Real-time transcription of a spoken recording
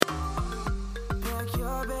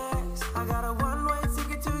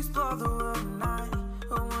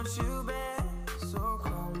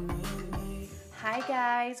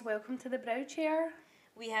guys, welcome to the Brow Chair.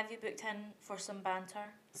 We have you booked in for some banter,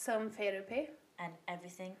 some therapy, and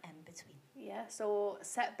everything in between. Yeah, so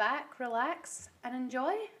sit back, relax, and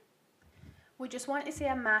enjoy. We just want to say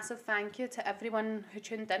a massive thank you to everyone who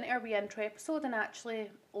tuned in to our wee intro episode and actually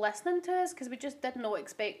listening to us, because we just did not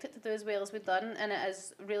expect it to do as well as we've done, and it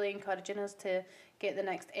is really encouraging us to get the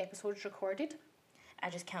next episodes recorded. I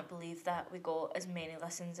just can't believe that we got as many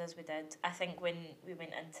listens as we did. I think when we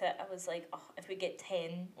went into it, I was like, oh, if we get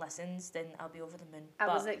 10 listens, then I'll be over the moon. I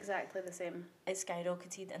was exactly the same. It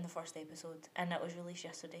skyrocketed in the first episode, and it was released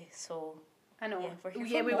yesterday, so... I know.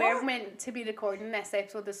 Yeah, we were meant to be recording this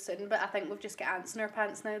episode this soon, but I think we've just got ants in our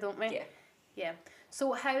pants now, don't we? Yeah. Yeah.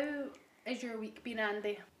 So how has your week been,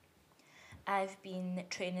 Andy? I've been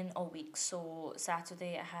training all week. So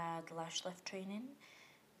Saturday I had lash lift training.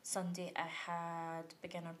 Sunday I had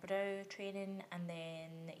beginner brow training, and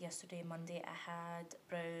then yesterday, Monday, I had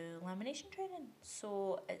brow lamination training.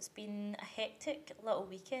 So it's been a hectic little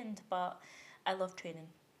weekend, but I love training.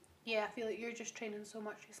 Yeah, I feel like you're just training so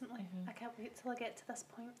much recently. I can't wait till I get to this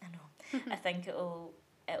point. I know. I think it'll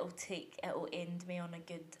end me on a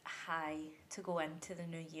good high to go into the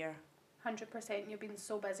new year. 100%. You've been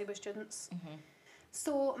so busy with students.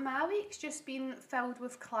 So my week's just been filled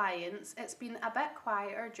with clients. It's been a bit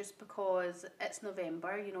quieter just because it's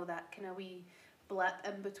November, you know, that kind of wee blip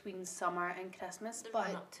in between summer and Christmas. But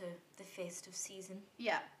run up to the festive season.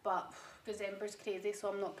 Yeah, but December's crazy, so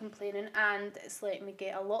I'm not complaining, and it's letting me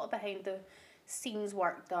get a lot of behind the scenes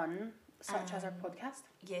work done, such as our podcast.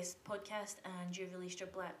 Yes, podcast, and you released your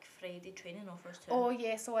Black Friday training offers too. Oh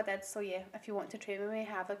yeah, so I did. So yeah, if you want to train with me,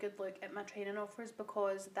 have a good look at my training offers,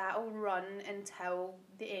 because that'll run until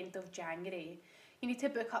the end of January. You need to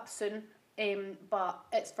book up soon, but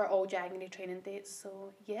it's for all January training dates.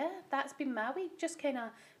 So yeah, that's been my week, just kind of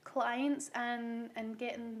clients and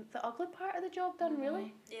getting the ugly part of the job done,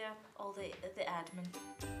 really. Yeah, all the admin.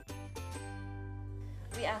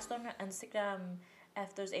 We asked on our Instagram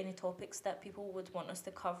if there's any topics that people would want us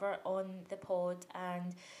to cover on the pod,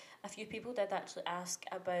 and a few people did actually ask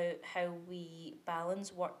about how we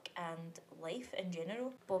balance work and life in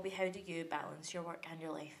general. Bobby, how do you balance your work and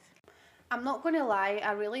your life? I'm not going to lie,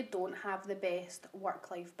 I really don't have the best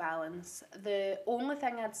work-life balance. The only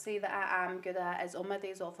thing I'd say that I am good at is on my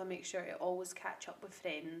days off I make sure to always catch up with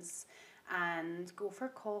friends and go for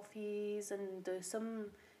coffees and do some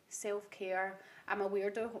self-care. I'm a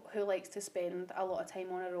weirdo who likes to spend a lot of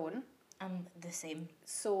time on her own. I'm the same.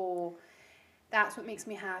 So that's what makes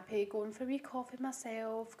me happy, going for a wee coffee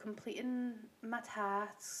myself, completing my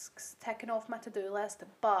tasks, ticking off my to-do list.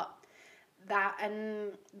 But that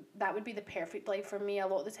would be the perfect life for me. A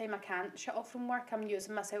lot of the time I can't shut off from work. I'm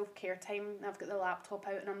using my self-care time. I've got the laptop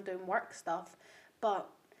out and I'm doing work stuff. But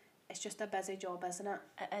it's just a busy job, isn't it?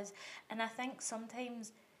 It is. And I think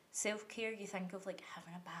sometimes self-care, you think of like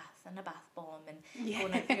having a bath and a bath bomb and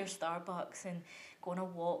going out for your Starbucks and going a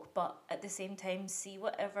walk, but at the same time see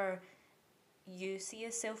whatever you see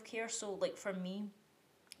as self-care. So like for me,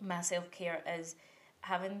 my self-care is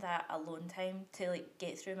having that alone time to like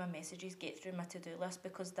get through my messages, get through my to-do list,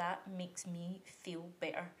 because that makes me feel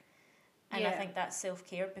better. And I think that's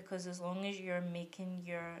self-care, because as long as you're making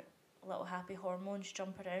your little happy hormones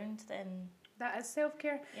jump around, then that is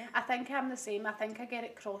self-care. Yeah. I think I'm the same. I think I get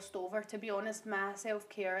it crossed over. To be honest, my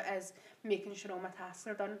self-care is making sure all my tasks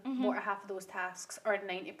are done. More than half of those tasks, or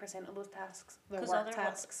 90% of those tasks, they're work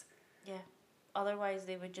tasks. Yeah. Otherwise,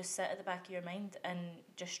 they would just sit at the back of your mind and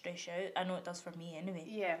just stress you out. I know it does for me anyway.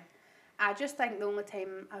 Yeah. I just think the only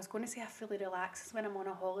time, I was going to say I fully relax is when I'm on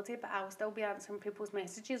a holiday, but I'll still be answering people's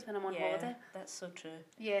messages when I'm on holiday. Yeah, that's so true.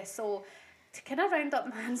 Yeah, so to kind of round up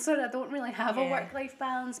my answer, I don't really have a work-life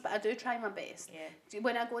balance, but I do try my best. Yeah.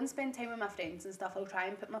 When I go and spend time with my friends and stuff, I'll try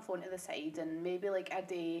and put my phone to the side, and maybe like a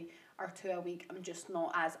day or two a week, I'm just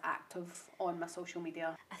not as active on my social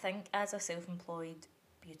media. I think as a self-employed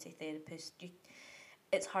beauty therapist,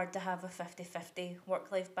 it's hard to have a 50-50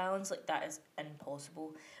 work-life balance. Like, that is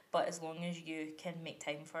impossible. But as long as you can make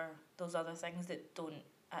time for those other things that don't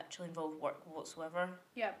actually involve work whatsoever,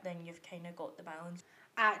 then you've kind of got the balance.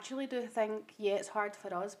 I actually do think, it's hard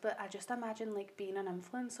for us, but I just imagine like being an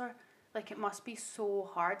influencer. Like, it must be so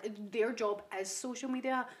hard. Their job is social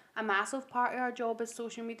media. A massive part of our job is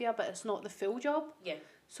social media, but it's not the full job. Yeah.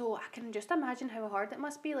 So I can just imagine how hard it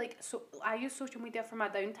must be. Like, so I use social media for my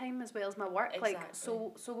downtime as well as my work. Exactly. Like,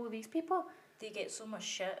 so will these people. They get so much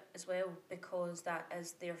shit as well, because that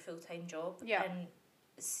is their full-time job. Yeah. And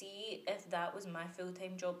see, if that was my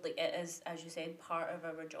full-time job, like, it is, as you said, part of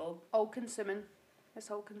our job. All consuming. It's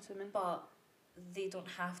all consuming. But they don't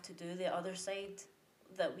have to do the other side.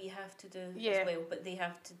 that we have to do Yeah. as well, but they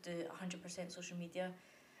have to do 100% social media.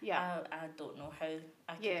 Yeah. I don't know how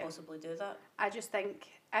I could possibly do that. I just think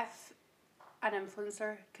if an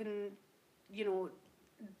influencer can, you know,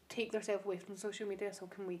 take themselves away from social media, so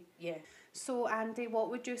can we. Yeah. So Andy, what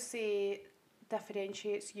would you say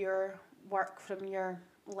differentiates your work from your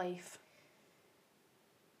life?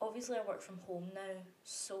 Obviously I work from home now,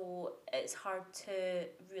 so it's hard to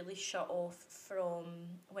really shut off from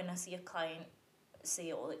when I see a client,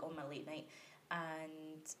 say like on my late night,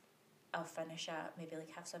 and I'll finish at maybe like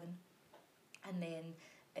 7:30, and then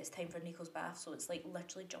it's time for Nico's bath, so it's like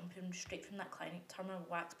literally jumping straight from that client, turn my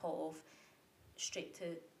wax pot off, straight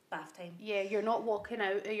to bath time. Yeah, you're not walking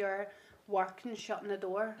out of your work and shutting the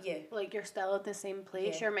door. Yeah. Like you're still at the same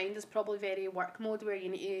place. Yeah. Your mind is probably very work mode where you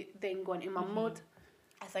need to then go into mum mode.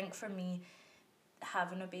 I think for me,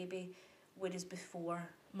 having a baby, whereas before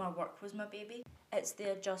my work was my baby, it's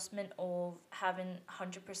the adjustment of having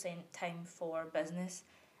 100% time for business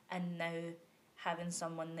and now having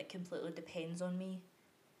someone that completely depends on me.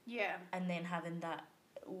 Yeah. And then having that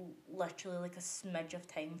literally like a smidge of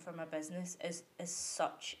time for my business is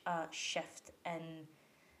such a shift in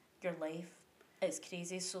your life. It's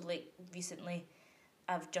crazy. So like recently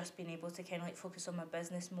I've just been able to kind of like focus on my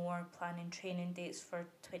business more, planning training dates for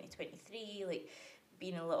 2023, like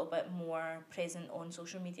being a little bit more present on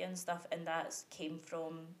social media and stuff, and that's came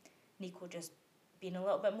from Nico just being a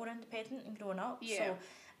little bit more independent and growing up. Yeah. So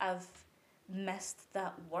I've missed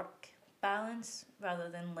that work balance rather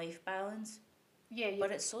than life balance. Yeah.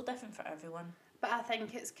 But it's so different for everyone. But I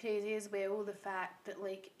think it's crazy as well, the fact that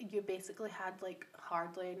like you basically had like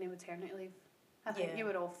hardly any maternity leave. I think you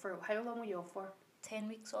were off for, how long were you off for? 10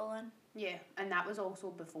 weeks all in. Yeah, and that was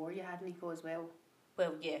also before you had Nico as well.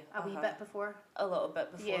 Well, yeah. A wee bit before. A little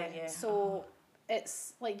bit before, yeah. So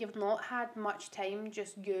it's like you've not had much time,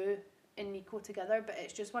 just you and Nico together, but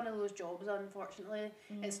it's just one of those jobs, unfortunately.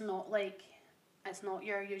 It's not like, it's not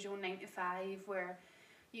your usual 9 to 5 where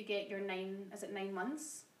you get your 9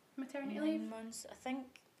 months maternity leave? 9 months, I think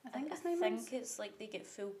it's 9 months. I think it's like they get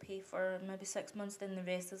full pay for maybe 6 months, then the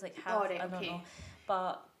rest is like half. Oh, right, I don't know.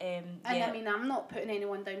 But And I mean, I'm not putting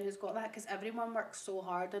anyone down who's got that, because everyone works so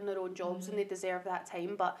hard in their own jobs and they deserve that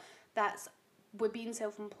time. But that's, with being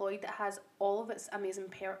self-employed, it has all of its amazing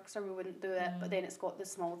perks, or we wouldn't do it. But then it's got the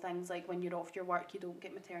small things like when you're off your work, you don't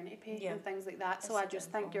get maternity pay and things like that. So I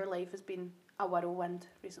just think your life has been a whirlwind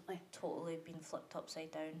recently. Totally been flipped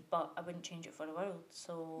upside down, but I wouldn't change it for the world.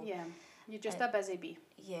 So yeah, you're just a busy bee.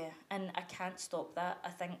 Yeah, and I can't stop that. I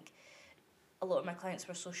think a lot of my clients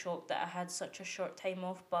were so shocked that I had such a short time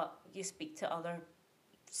off, but you speak to other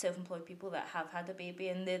self-employed people that have had a baby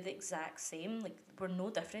and they're the exact same. Like, we're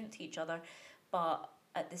no different to each other, but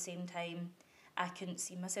at the same time I couldn't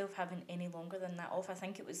see myself having any longer than that off. I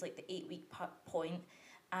think it was like the 8-week point,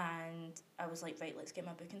 and I was like, right, let's get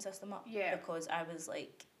my booking system up. Yeah. Because I was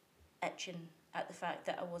like itching at the fact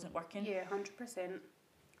that I wasn't working. Yeah, 100%.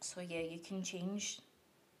 So yeah, you can change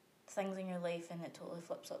things in your life and it totally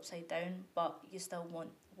flips upside down, but you still want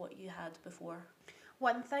what you had before.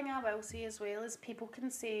 One thing I will say as well is people can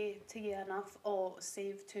say to you enough, oh,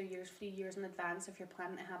 save 2 years, 3 years in advance if you're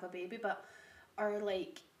planning to have a baby, but, or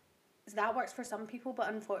like, that works for some people, but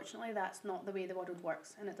unfortunately that's not the way the world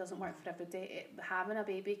works, and it doesn't work for everybody. Having a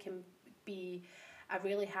baby can be a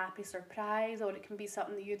really happy surprise, or it can be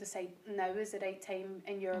something that you decide now is the right time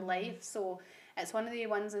in your life. So it's one of the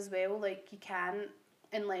ones as well, like you can,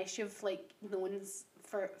 unless you've like known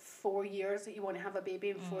for 4 years that you want to have a baby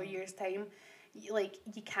in 4 years time,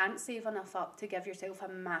 you can't save enough up to give yourself a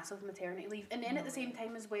massive maternity leave. And then at the same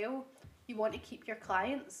time as well, you want to keep your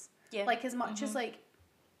clients. Yeah. Like as much as like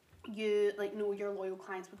you like know your loyal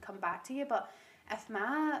clients would come back to you, but if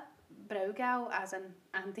my brow gal, as in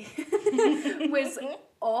Andy, was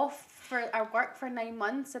off for our work for 9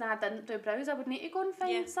 months and I didn't do brows, I would need to go and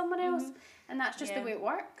find someone else, and that's just the way it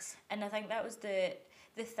works. And I think that was the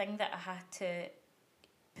thing that I had to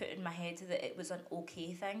put in my head, that it was an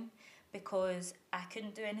okay thing, because I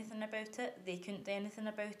couldn't do anything about it, they couldn't do anything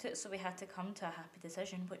about it, so we had to come to a happy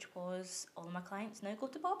decision, which was all of my clients now go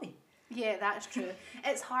to Bobby. Yeah, that's true.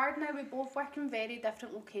 It's hard now, we both work in very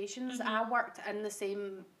different locations. I worked in the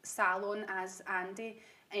same salon as Andy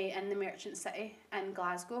in the Merchant City in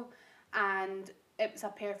Glasgow, and it was a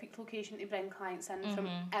perfect location to bring clients in from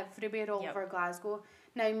everywhere all over Glasgow.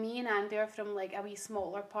 Now me and Andy are from like a wee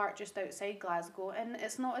smaller part just outside Glasgow, and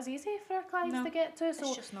it's not as easy for our clients to get to. So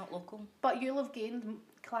it's just not local. But you'll have gained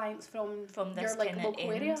clients from this your like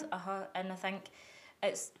local area. And I think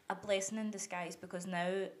it's a blessing in disguise, because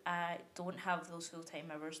now I don't have those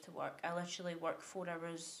full-time hours to work. I literally work 4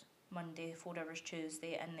 hours Monday, 4 hours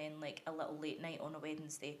Tuesday, and then like a little late night on a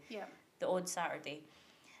Wednesday. Yeah. The odd Saturday.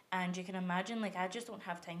 And you can imagine, like, I just don't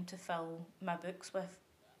have time to fill my books with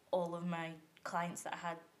all of my clients that I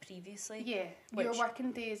had previously. Yeah, your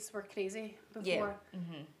working days were crazy before. Yeah.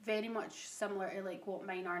 Very much similar to like what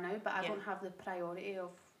mine are now, but I don't have the priority of,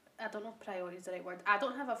 I don't know if priority is the right word. I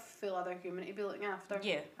don't have a full other human to be looking after.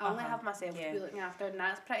 Yeah. I only have myself to be looking after, and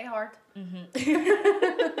that's pretty hard.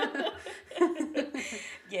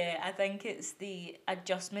 Yeah, I think it's the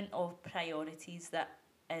adjustment of priorities that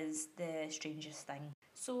is the strangest thing.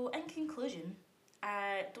 So in conclusion,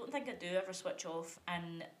 I don't think I do ever switch off,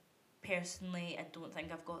 and personally I don't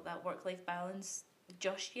think I've got that work-life balance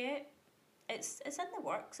just yet. It's in the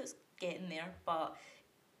works, it's getting there, but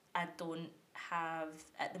I don't have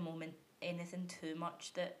at the moment anything too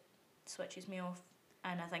much that switches me off,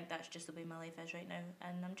 and I think that's just the way my life is right now,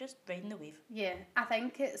 and I'm just riding the wave. Yeah, I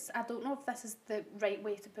think I don't know if this is the right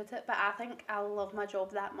way to put it, but I think I love my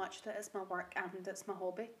job that much that it's my work and it's my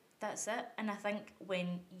hobby. That's it. And I think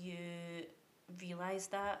when you realise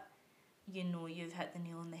that, you know you've hit the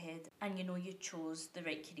nail on the head, and you know you chose the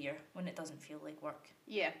right career when it doesn't feel like work.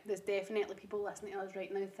 Yeah, there's definitely people listening to us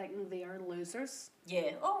right now thinking they are losers.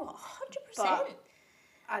 Yeah, 100%. But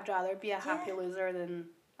I'd rather be a happy loser than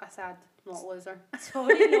a sad not loser.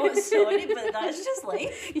 Sorry, not sorry, but that's just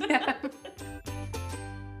life. Yeah.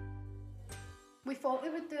 We thought we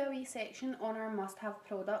would do a wee section on our must-have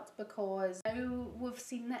products because now we've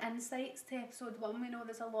seen the insights to episode 1. We know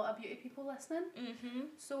there's a lot of beauty people listening.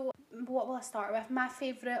 So what will I start with? My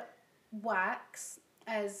favourite wax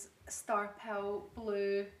is Star Pill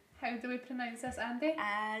Blue. How do we pronounce this, Andy?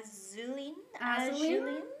 Azuline.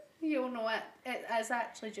 You'll know it. It is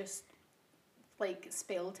actually just like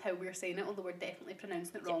spelled how we're saying it, although we're definitely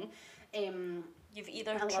pronouncing it wrong. You've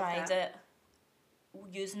either tried it,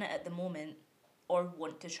 using it at the moment, or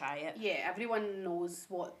want to try it. Yeah, everyone knows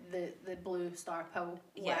what the blue Star Pill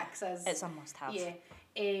wax is. It's a must-have. Yeah.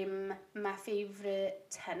 My favourite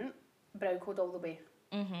tint, Brow Code all the way.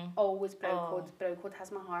 Always Brow Code. Brow Code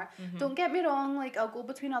has my heart. Don't get me wrong, like I'll go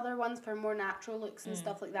between other ones for more natural looks and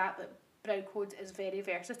stuff like that, but Brow Code is very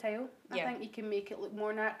versatile. I think you can make it look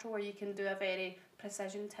more natural, or you can do a very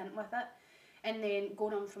precision tint with it. And then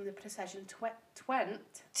going on from the precision twint.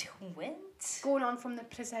 Going on from the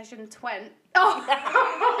precision twint. Oh!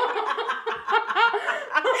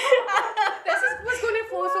 This was going to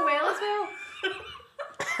flow so well as well.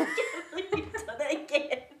 You've done it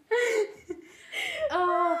again.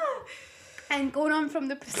 Oh. And going on from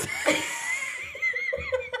the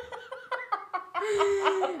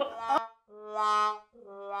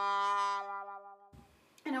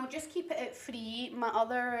And I'll just keep it at 3. My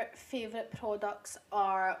other favourite products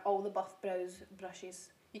are all the Buff Brows brushes.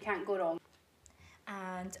 You can't go wrong.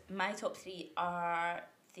 And my top 3 are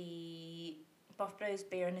the Buff Brows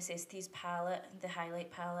Bare Necessities palette, the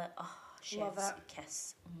highlight palette. Oh, chef's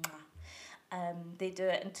kiss. Mwah. They do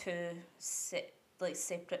it in 2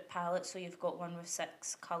 separate palettes, so you've got one with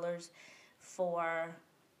 6 colours for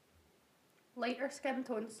lighter skin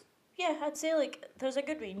tones. Yeah, I'd say like there's a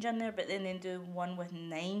good range in there, but then they do one with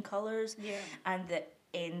 9 colours. Yeah. And the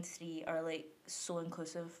end 3 are like so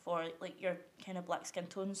inclusive for like your kind of black skin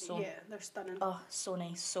tones. So yeah, they're stunning. Oh, so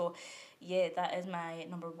nice. So yeah, that is my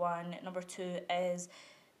number 1. Number 2 is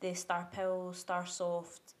the Star Pill Star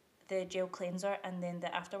Soft, the gel cleanser, and then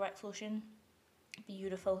the after wax lotion.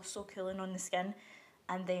 Beautiful, so cooling on the skin.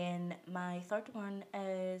 And then my third one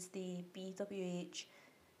is the BWH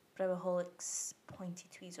Browaholics pointy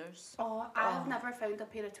tweezers. Oh, I've never found a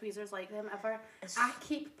pair of tweezers like them ever. I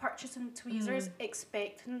keep purchasing tweezers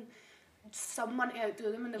expecting someone to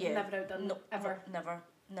outdo them, and they've never outdone them, ever.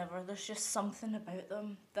 Never. There's just something about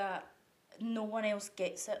them that no one else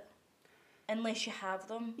gets it unless you have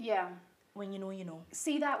them. Yeah. When you know, you know.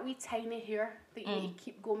 See that wee tiny hair that you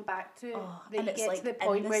keep going back to? That and you it's get like to the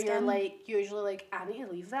point where you're skin. like, usually like, I need to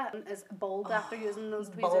leave that. And it's bald after using those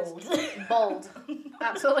tweezers. Bald. Bald.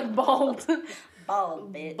 Absolutely bald.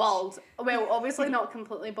 Bald, bitch. Bald. Well, obviously not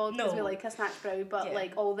completely bald because we No. like a snatch brow, but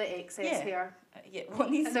like all the excess hair. Yeah, what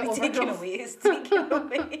needs And to be the taken overgrowth. away is taken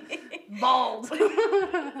away. Bald.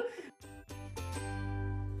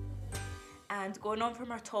 And going on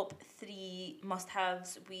from our top 3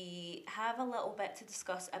 must-haves, we have a little bit to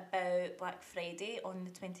discuss about Black Friday on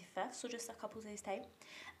the 25th, so just a couple of days' time.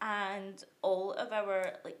 And all of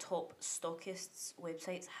our like top stockists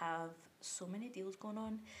websites have so many deals going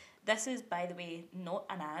on. This is, by the way, not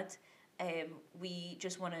an ad. We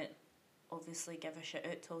just want to obviously give a shout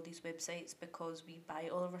out to all these websites because we buy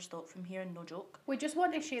all of our stock from here, no joke. We just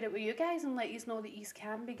want to share it with you guys and let you know that you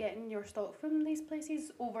can be getting your stock from these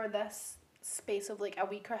places over this space of like a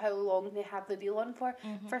week or how long they have the deal on for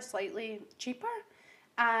slightly cheaper,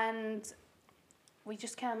 and we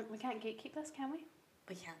can't gatekeep this, can we?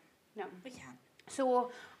 We can. No. We can.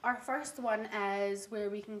 So our first one is where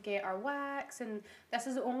we can get our wax, and this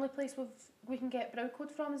is the only place we can get brow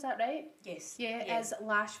code from, is that right? Yes. Yeah, it is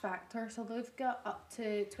Lash Factor, so they've got up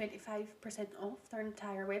to 25% off their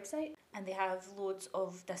entire website. And they have loads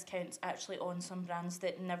of discounts actually on some brands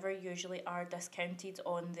that never usually are discounted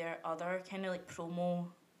on their other kind of like promo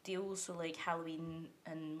deals, so like Halloween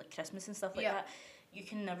and like Christmas and stuff like that. You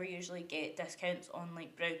can never usually get discounts on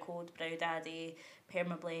like Brow Code, Brow Daddy,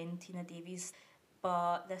 Permablend, Tina Davies,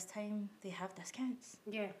 but this time they have discounts.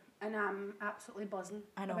 Yeah, and I'm absolutely buzzing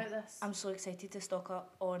about this. I'm so excited to stock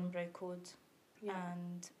up on Brow Code.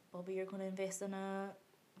 And Bobby, you're going to invest in a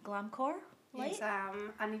Glamcore light? Yes,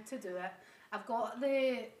 I need to do it. I've got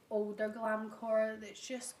the older Glamcore that's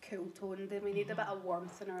just cool toned, and we need a bit of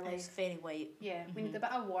warmth in our life. It's very white. Yeah, we need a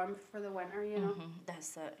bit of warmth for the winter, you know.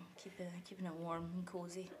 That's it. Keeping it warm and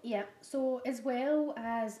cosy. Yeah, so as well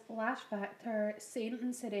as Lash Factor, Saint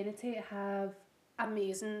and Serenity have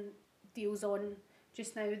amazing deals on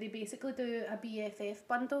just now. They basically do a BFF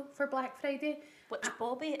bundle for Black Friday. Which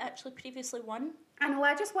Bobby actually previously won. I know,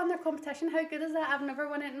 I just won their competition. How good is that? I've never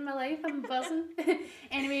won it in my life. I'm buzzing.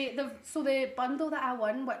 Anyway, the bundle that I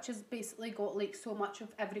won, which has basically got like so much of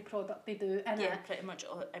every product they do in it. Pretty much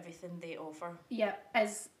everything they offer. Yeah,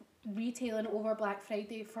 is retailing over Black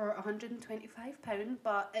Friday for £125,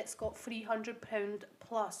 but it's got £300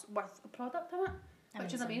 plus worth of product in it,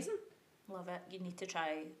 which is amazing. Love it. You need to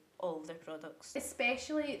try all of their products.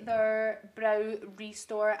 Especially their Brow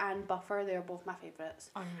Restore and Buffer, they're both my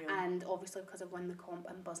favourites. Unreal. And obviously because I've won the comp,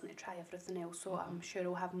 I'm buzzing to try everything else, so I'm sure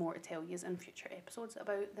I'll have more to tell you in future episodes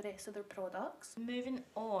about the rest of their products. Moving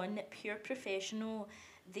on, Pure Professional,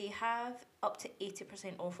 they have up to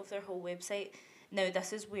 80% off of their whole website. Now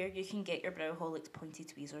this is where you can get your Browholics pointy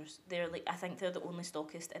tweezers. I think they're the only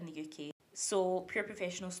stockist in the UK. So Pure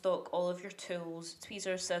Professional stock all of your tools,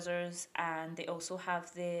 tweezers, scissors, and they also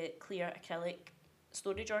have the clear acrylic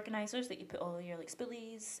storage organisers that you put all of your like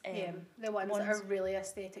spoolies. The ones that are really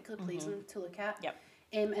aesthetically pleasing to look at. Yep.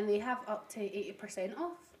 And they have up to 80%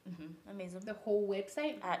 off. Amazing. The whole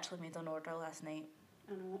website. I actually made an order last night.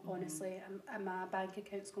 I know, honestly, my bank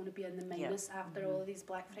account's going to be in the minus after all of these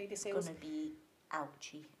Black Friday sales. It's going to be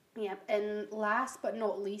ouchy. Yeah, and last but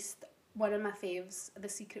not least, one of my faves, the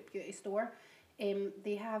Secret Beauty Store,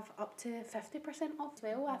 they have up to 50% off as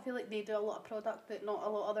well. I feel like they do a lot of product that not a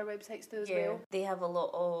lot of other websites do as well. They have a lot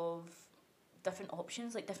of different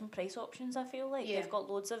options, like different price options, I feel like. They've got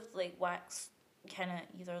loads of like wax, kind of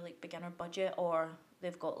either like beginner budget, or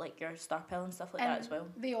they've got like your star pill and stuff like that as well.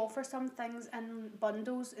 They offer some things in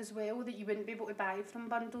bundles as well that you wouldn't be able to buy from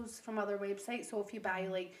bundles from other websites. So if you buy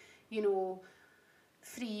like,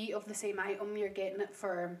 3 of the same item, you're getting it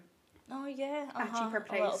for a cheaper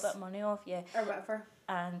price. A little bit of money off, or whatever.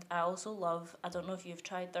 And I also love, I don't know if you've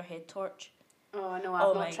tried their head torch. Oh no,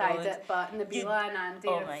 I've not tried it, but Nabila and Andy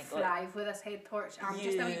thrive with this head torch. I'm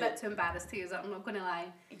just a wee bit too embarrassed to use it, I'm not going to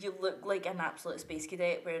lie. You look like an absolute space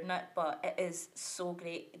cadet wearing it, but it is so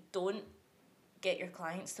great. Don't get your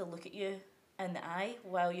clients to look at you in the eye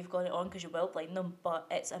while you've got it on, because you will blind them, but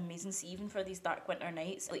it's amazing. See, even for these dark winter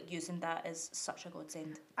nights, like using that is such a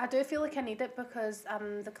godsend. I do feel like I need it because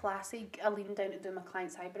the classic, I lean down to do my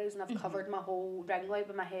client's eyebrows and I've covered my whole ring light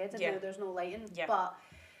with my head and now there's no lighting, but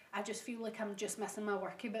I just feel like I'm just missing my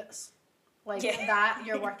worky bits. Like that,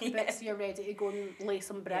 your worky bits, you're ready to go and lay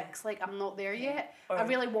some bricks. Like, I'm not there yet. I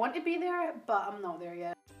really want to be there, but I'm not there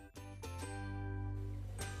yet.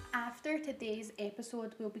 After today's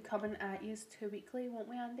episode, we'll be coming at you 2 weekly, won't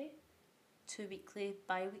we, Andy? 2 weekly,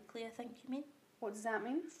 bi-weekly, I think you mean. What does that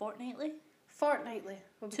mean? Fortnightly. Fortnightly.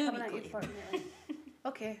 We'll be coming at you fortnightly.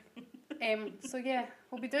 Okay. So yeah,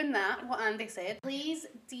 we'll be doing that, what Andy said. Please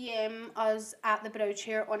DM us at The Brow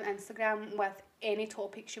Chair on Instagram with any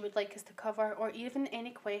topics you would like us to cover, or even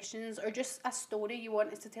any questions, or just a story you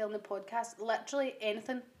want us to tell in the podcast. Literally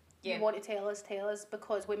anything you want to tell us,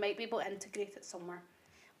 because we might be able to integrate it somewhere.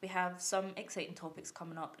 We have some exciting topics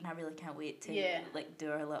coming up, and I really can't wait to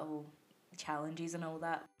do our little challenges and all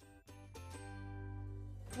that.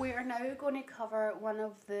 We are now going to cover one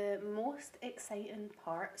of the most exciting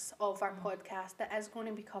parts of our podcast that is going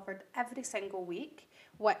to be covered every single week,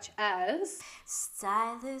 which is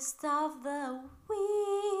Stylist of the Week.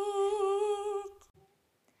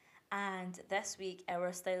 And this week,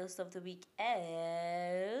 our Stylist of the Week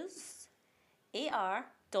is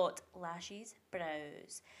AR.Lashes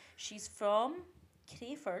Brows. She's from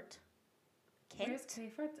Crayford, Kent. Where's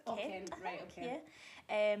Crayford? Oh, Kent. Right, okay.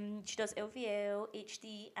 Yeah. She does LVL,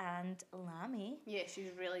 HD, and Lamy. Yeah,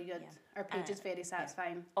 she's really good. Her page is very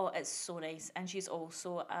satisfying. Yeah. Oh, it's so nice. And she's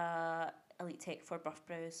also a elite tech for buff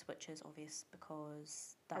brows, which is obvious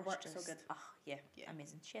because that's her work's just so good. yeah,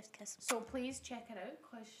 amazing. Chef's kiss. So please check her out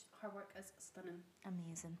because her work is stunning.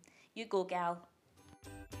 Amazing. You go, gal.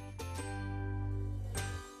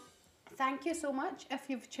 Thank you so much. If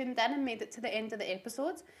you've tuned in and made it to the end of the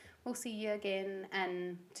episode, we'll see you again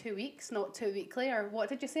in 2 weeks, not 2 weekly. Or what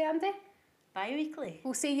did you say, Andy? Bi-weekly.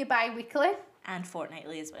 We'll see you bi-weekly. And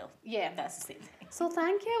fortnightly as well. Yeah. That's the same thing. So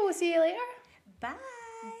thank you. We'll see you later. Bye.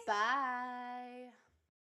 Bye.